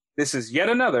This is yet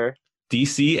another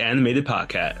DC animated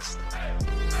podcast.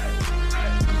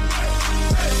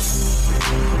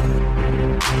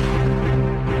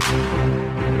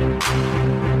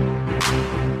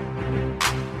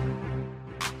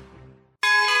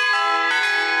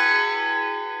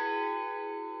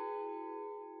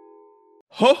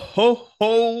 Ho, ho,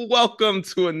 ho. Welcome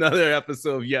to another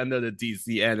episode of yet another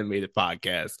DC animated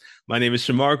podcast. My name is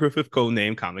Shamar Griffith,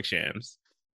 codename Comic Shams.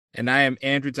 And I am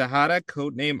Andrew Tejada,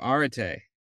 codename Arate.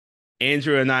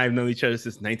 Andrew and I have known each other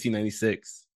since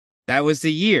 1996. That was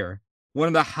the year one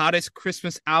of the hottest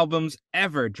Christmas albums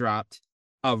ever dropped,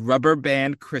 A Rubber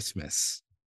Band Christmas.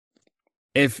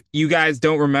 If you guys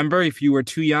don't remember, if you were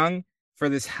too young for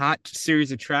this hot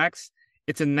series of tracks,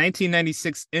 it's a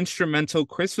 1996 instrumental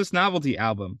Christmas novelty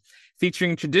album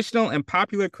featuring traditional and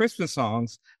popular Christmas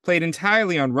songs played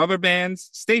entirely on rubber bands,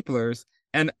 staplers,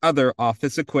 and other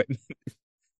office equipment.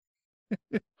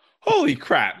 Holy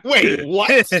crap. Wait, what?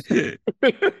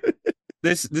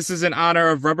 This is in honor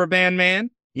of Rubber Band Man,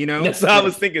 you know? That's what I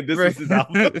was thinking. This is his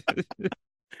album.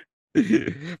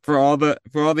 for all the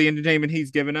entertainment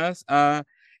he's given us.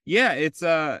 It's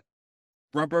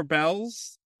Rubber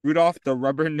Bells, Rudolph the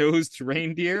Rubber-Nosed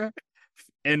Reindeer,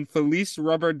 and Felice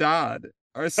Rubber Dodd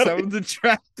are some of the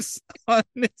tracks on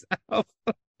this album.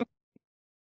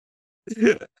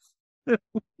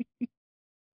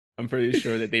 I'm pretty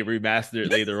sure that they remastered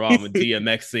it later on with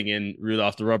DMX singing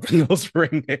Rudolph the Rubber-Nosed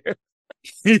Reindeer.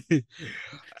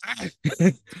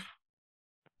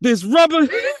 This rubber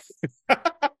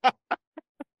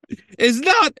is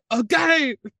not a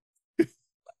game.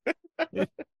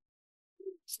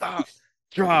 Stop.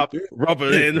 Drop.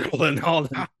 Rubber and rolling all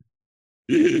that.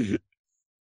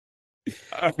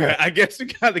 Okay, I guess we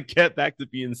gotta get back to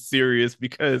being serious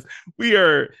because we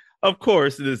are, of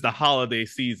course, it is the holiday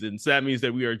season. So that means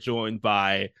that we are joined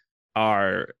by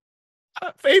our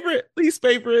favorite, least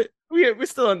favorite. We're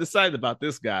still undecided about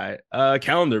this guy,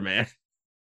 Calendar Man.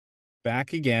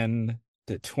 Back again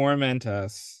to torment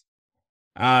us.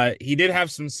 He did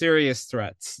have some serious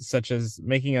threats, such as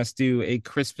making us do a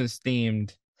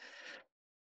Christmas-themed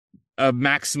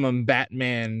Maximum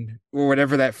Batman or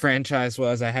whatever that franchise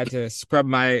was. I had to scrub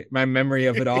my memory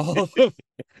of it all to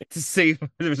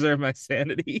preserve my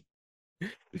sanity.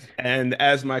 And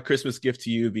as my Christmas gift to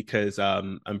you, because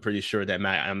I'm pretty sure that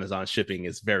my Amazon shipping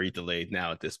is very delayed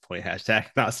now at this point, hashtag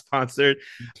not sponsored,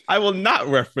 I will not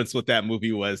reference what that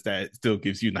movie was that still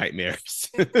gives you nightmares.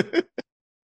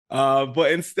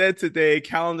 But instead today,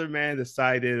 Calendar Man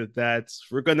decided that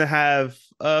we're going to have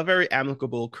a very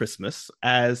amicable Christmas,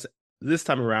 as this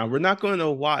time around, we're not going to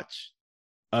watch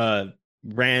a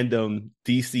random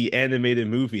DC animated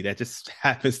movie that just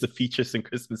happens to feature some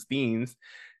Christmas themes.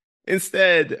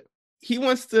 Instead, he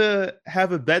wants to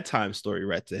have a bedtime story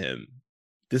read to him.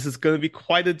 This is going to be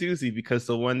quite a doozy because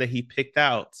the one that he picked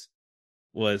out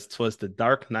was "'Twas the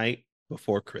Dark Night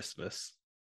Before Christmas."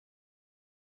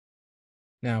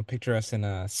 Now picture us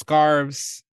in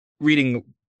scarves, reading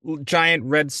giant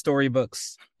red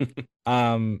storybooks,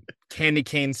 candy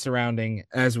cane surrounding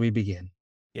as we begin.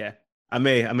 Yeah, I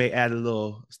may add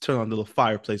turn on a little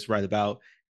fireplace right about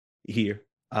here.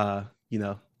 I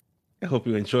hope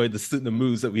you enjoyed the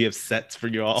moves that we have set for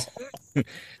you all.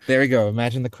 There we go.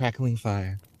 Imagine the crackling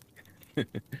fire.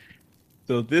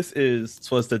 So this is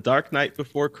 "'Twas the Dark Night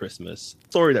Before Christmas,"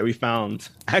 story that we found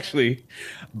actually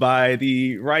by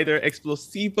the writer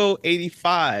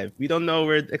Explosivo85. We don't know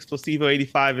where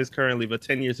Explosivo85 is currently, but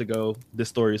 10 years ago, this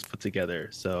story was put together.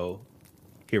 So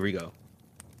here we go.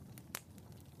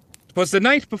 'Twas the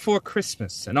night before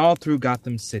Christmas, and all through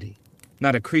Gotham City,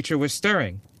 not a creature was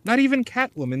stirring, not even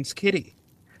Catwoman's kitty.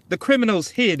 The criminals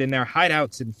hid in their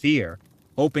hideouts in fear,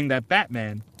 hoping that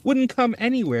Batman wouldn't come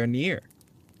anywhere near.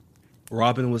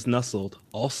 Robin was nestled,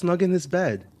 all snug in his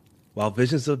bed, while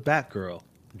visions of Batgirl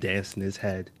danced in his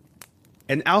head.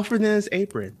 And Alfred in his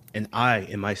apron, and I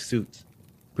in my suit,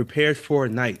 prepared for a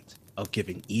night of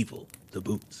giving evil the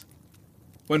boot.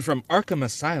 When from Arkham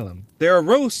Asylum there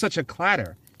arose such a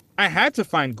clatter, I had to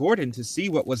find Gordon to see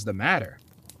what was the matter.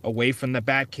 Away from the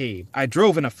Batcave, I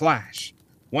drove in a flash,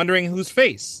 wondering whose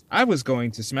face I was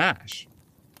going to smash.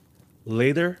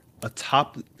 Later,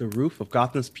 atop the roof of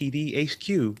Gotham's PD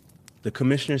HQ, the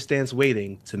commissioner stands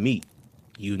waiting to meet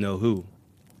you-know-who.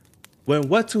 When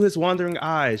what to his wandering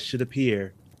eyes should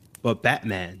appear but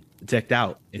Batman decked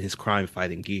out in his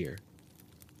crime-fighting gear.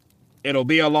 It'll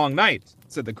be a long night,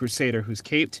 said the crusader who's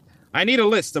caped. I need a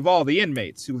list of all the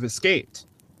inmates who've escaped.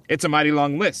 It's a mighty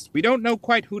long list. We don't know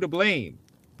quite who to blame.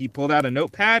 He pulled out a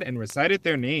notepad and recited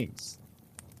their names.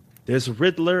 There's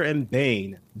Riddler and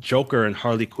Bane, Joker and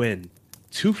Harley Quinn,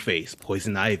 Two-Face,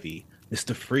 Poison Ivy,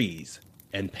 Mr. Freeze,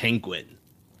 and Penguin.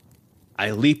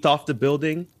 I leaped off the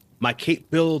building, my cape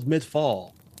billowed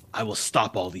mid-fall. I will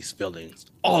stop all these villains,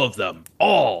 all of them,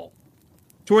 all.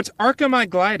 Towards Arkham I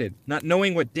glided, not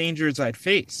knowing what dangers I'd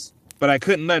face. But I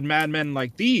couldn't let madmen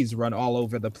like these run all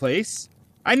over the place.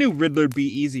 I knew Riddler'd be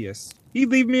easiest. He'd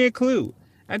leave me a clue.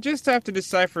 I'd just have to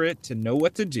decipher it to know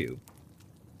what to do.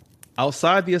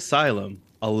 Outside the asylum,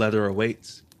 a letter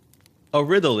awaits. A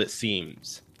riddle, it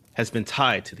seems, has been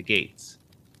tied to the gates.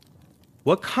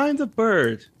 What kind of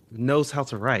bird knows how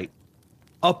to write?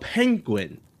 A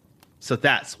penguin. So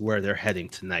that's where they're heading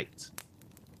tonight.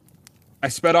 I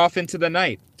sped off into the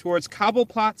night, towards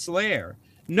Cobbleplot's lair,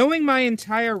 knowing my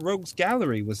entire rogues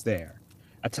gallery was there.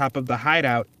 Atop of the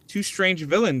hideout, two strange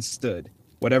villains stood.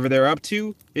 Whatever they're up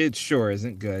to, it sure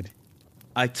isn't good.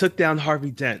 I took down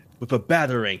Harvey Dent with a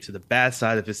batarang to the bad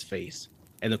side of his face,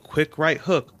 and a quick right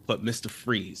hook put Mr.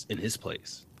 Freeze in his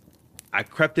place. I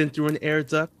crept in through an air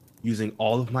duct using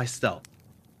all of my stealth.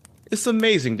 It's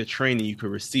amazing the training you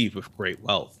could receive with great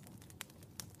wealth.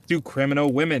 Two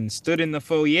criminal women stood in the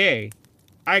foyer.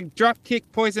 I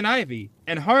drop-kicked Poison Ivy,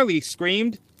 and Harley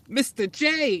screamed, "Mr.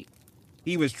 J!"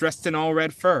 He was dressed in all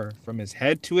red fur, from his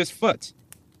head to his foot,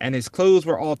 and his clothes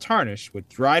were all tarnished with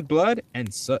dried blood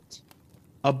and soot.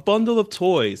 A bundle of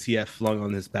toys he had flung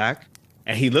on his back,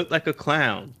 and he looked like a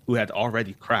clown who had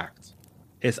already cracked.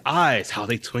 His eyes, how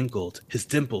they twinkled, his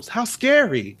dimples, how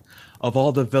scary! Of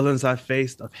all the villains I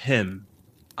faced, of him,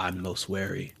 I'm most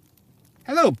wary.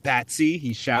 "Hello, Batsy,"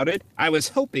 he shouted. "I was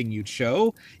hoping you'd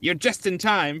show. You're just in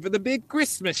time for the big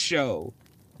Christmas show."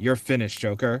 "You're finished,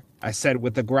 Joker," I said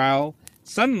with a growl.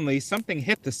 Suddenly, something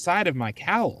hit the side of my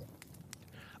cowl.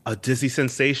 A dizzy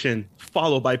sensation,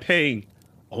 followed by pain.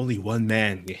 Only one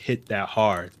man can hit that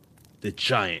hard. The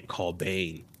giant called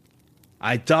Bane.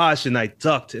 I dodged and I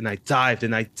ducked and I dived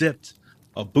and I dipped.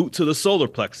 A boot to the solar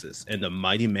plexus and the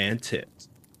mighty man tipped.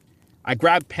 I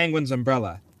grabbed Penguin's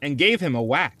umbrella and gave him a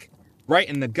whack. Right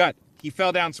in the gut, he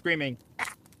fell down screaming,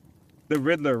 "Ah!" The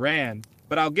Riddler ran,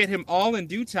 but I'll get him all in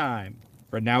due time.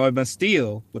 For now I must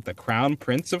deal with the Crown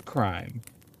Prince of Crime.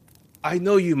 I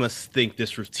know you must think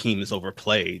this routine is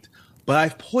overplayed, but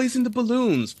I've poisoned the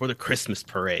balloons for the Christmas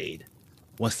parade.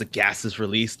 Once the gas is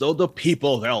released, though, the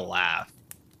people, they'll laugh.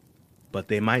 But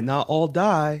they might not all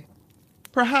die.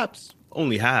 Perhaps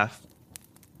only half.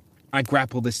 I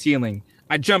grapple the ceiling.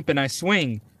 I jump and I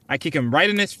swing. I kick him right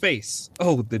in his face.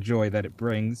 Oh, the joy that it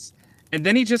brings. And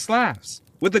then he just laughs,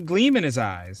 with a gleam in his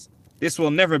eyes. This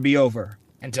will never be over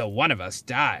until one of us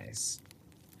dies.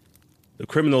 The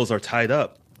criminals are tied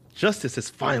up. Justice has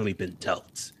finally been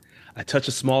dealt. I touch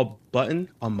a small button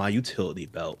on my utility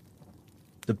belt.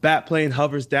 The bat plane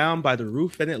hovers down by the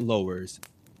roof and it lowers.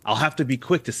 I'll have to be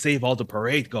quick to save all the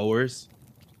parade goers.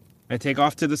 I take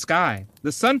off to the sky,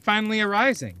 the sun finally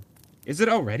arising. Is it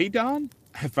already dawn?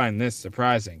 I find this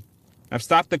surprising. I've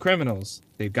stopped the criminals.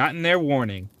 They've gotten their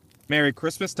warning. Merry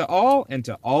Christmas to all, and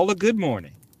to all a good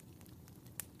morning.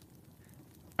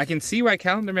 I can see why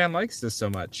Calendar Man likes this so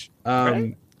much.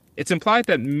 Right? It's implied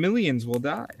that millions will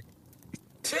die.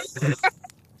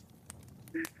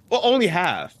 Well, only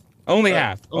half. Only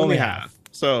half. Only half.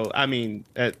 So, I mean,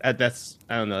 that's,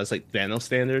 I don't know, it's like Thanos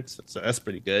standards. So that's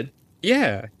pretty good.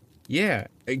 Yeah.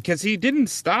 Because he didn't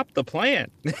stop the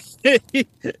plan.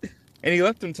 And he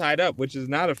left them tied up, which is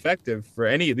not effective for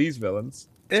any of these villains,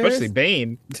 especially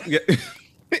Bane.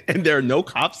 And there are no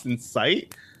cops in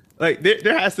sight. Like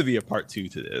there has to be a part 2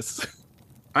 to this.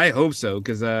 I hope so,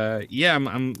 because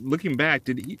I'm looking back.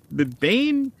 Did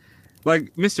Bane,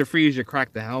 like Mr. Freeze, you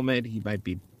crack the helmet? He might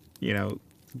be,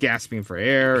 gasping for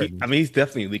air. He's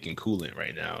definitely leaking coolant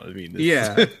right now.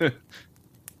 Yeah.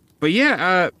 But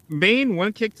yeah, Bane,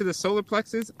 one kick to the solar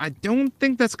plexus. I don't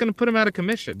think that's going to put him out of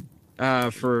commission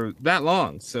for that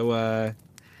long. So,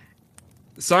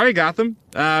 sorry, Gotham.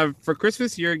 For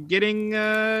Christmas, you're getting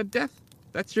death.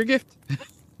 That's your gift.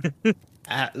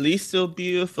 At least it'll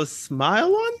be with a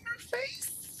smile on your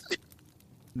face.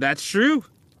 That's true.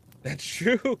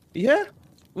 Yeah.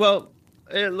 Well,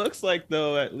 it looks like,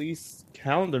 though, at least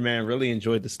Calendar Man really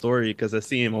enjoyed the story, because I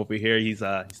see him over here. He's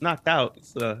knocked out.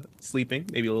 He's sleeping.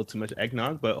 Maybe a little too much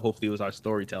eggnog, but hopefully it was our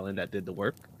storytelling that did the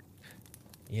work.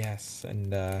 Yes,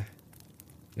 and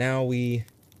now we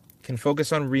can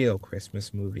focus on real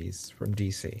Christmas movies from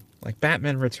DC, like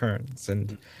Batman Returns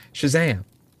and Shazam.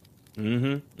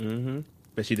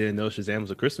 Bet you didn't know Shazam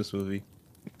was a Christmas movie.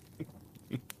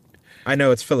 I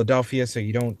know it's Philadelphia, so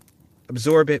you don't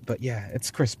absorb it, but yeah,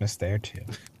 it's Christmas there too.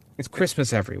 It's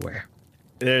Christmas everywhere.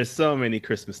 There's so many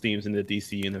Christmas themes in the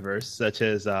DC universe, such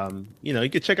as you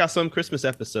could check out some Christmas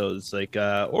episodes, like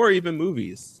or even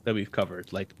movies that we've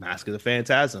covered, like Mask of the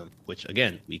Phantasm, which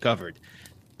again we covered.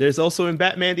 There's also in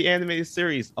Batman the animated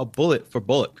series a bullet for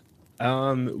Bullock.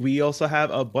 We also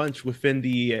have a bunch within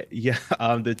the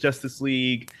Justice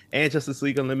League and Justice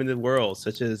League Unlimited world,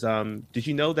 such as did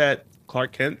you know that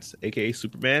Clark Kent, aka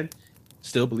Superman,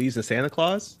 still believes in Santa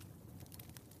Claus?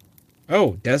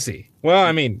 Oh, does he? Well,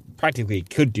 I mean, practically he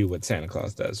could do what Santa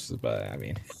Claus does, but I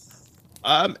mean,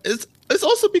 It's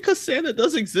also because Santa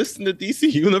does exist in the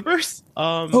DC universe.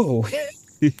 oh,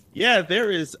 Yeah, there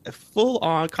is full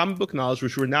on comic book knowledge,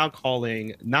 which we're now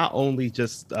calling not only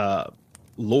just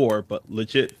lore, but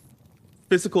legit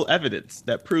physical evidence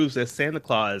that proves that Santa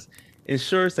Claus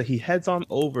ensures that he heads on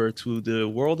over to the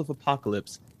world of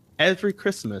Apocalypse every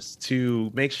Christmas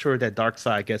to make sure that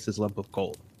Darkseid gets his lump of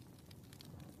coal.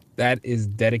 that is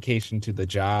dedication to the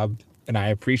job, and I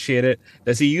appreciate it.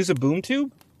 Does he use a boom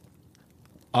tube?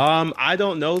 I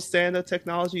don't know Santa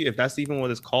technology, if that's even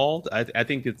what it's called. I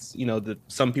think it's,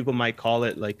 some people might call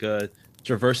it like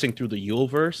traversing through the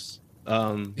Yuleverse.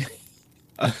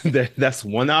 That's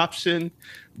one option,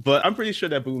 but I'm pretty sure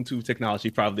that boom tube technology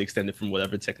probably extended from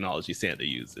whatever technology Santa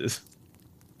uses.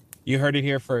 You heard it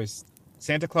here first.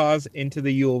 Santa Claus into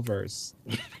the Yuleverse.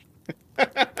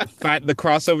 The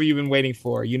crossover you've been waiting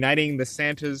for, uniting the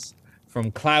Santas from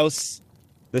Klaus,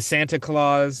 the Santa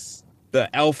Claus,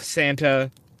 the Elf Santa,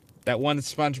 that one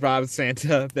SpongeBob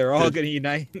Santa. They're all going to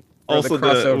unite for Also, the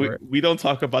crossover. we don't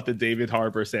talk about the David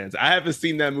Harbour Santa. I haven't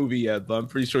seen that movie yet, but I'm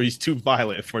pretty sure he's too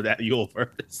violent for that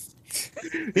Yuleverse.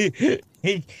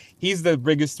 He's the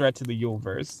biggest threat to the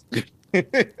Yuleverse.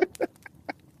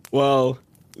 Well,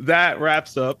 that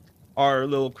wraps up our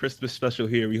little Christmas special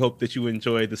here. We hope that you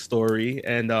enjoyed the story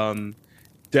and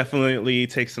definitely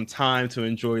take some time to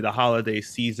enjoy the holiday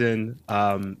season.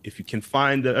 If you can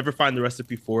ever find the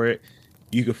recipe for it,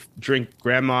 you could drink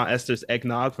Grandma Esther's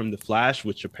eggnog from The Flash,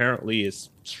 which apparently is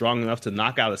strong enough to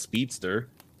knock out a speedster.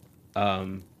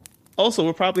 Also,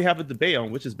 we'll probably have a debate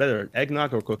on which is better,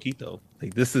 eggnog or coquito.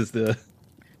 Like this is the.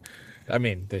 I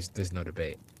mean, there's no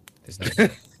debate. There's no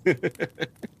debate.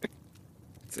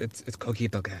 It's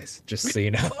coquito, guys. Just so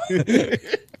you know.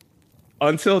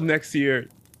 Until next year,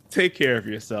 take care of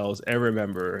yourselves and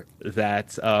remember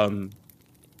that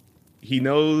he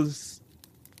knows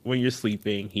when you're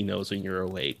sleeping. He knows when you're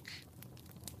awake.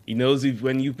 He knows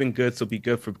when you've been good, so be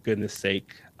good for goodness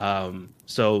sake.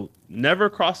 So never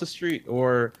cross the street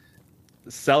or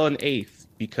sell an eighth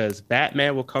because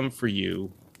Batman will come for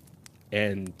you,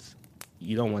 and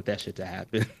you don't want that shit to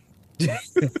happen.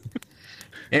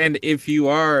 And if you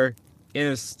are in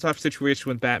a tough situation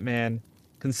with Batman,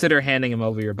 consider handing him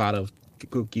over your bottle of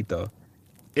coquito.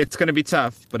 It's going to be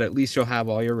tough, but at least you'll have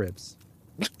all your ribs.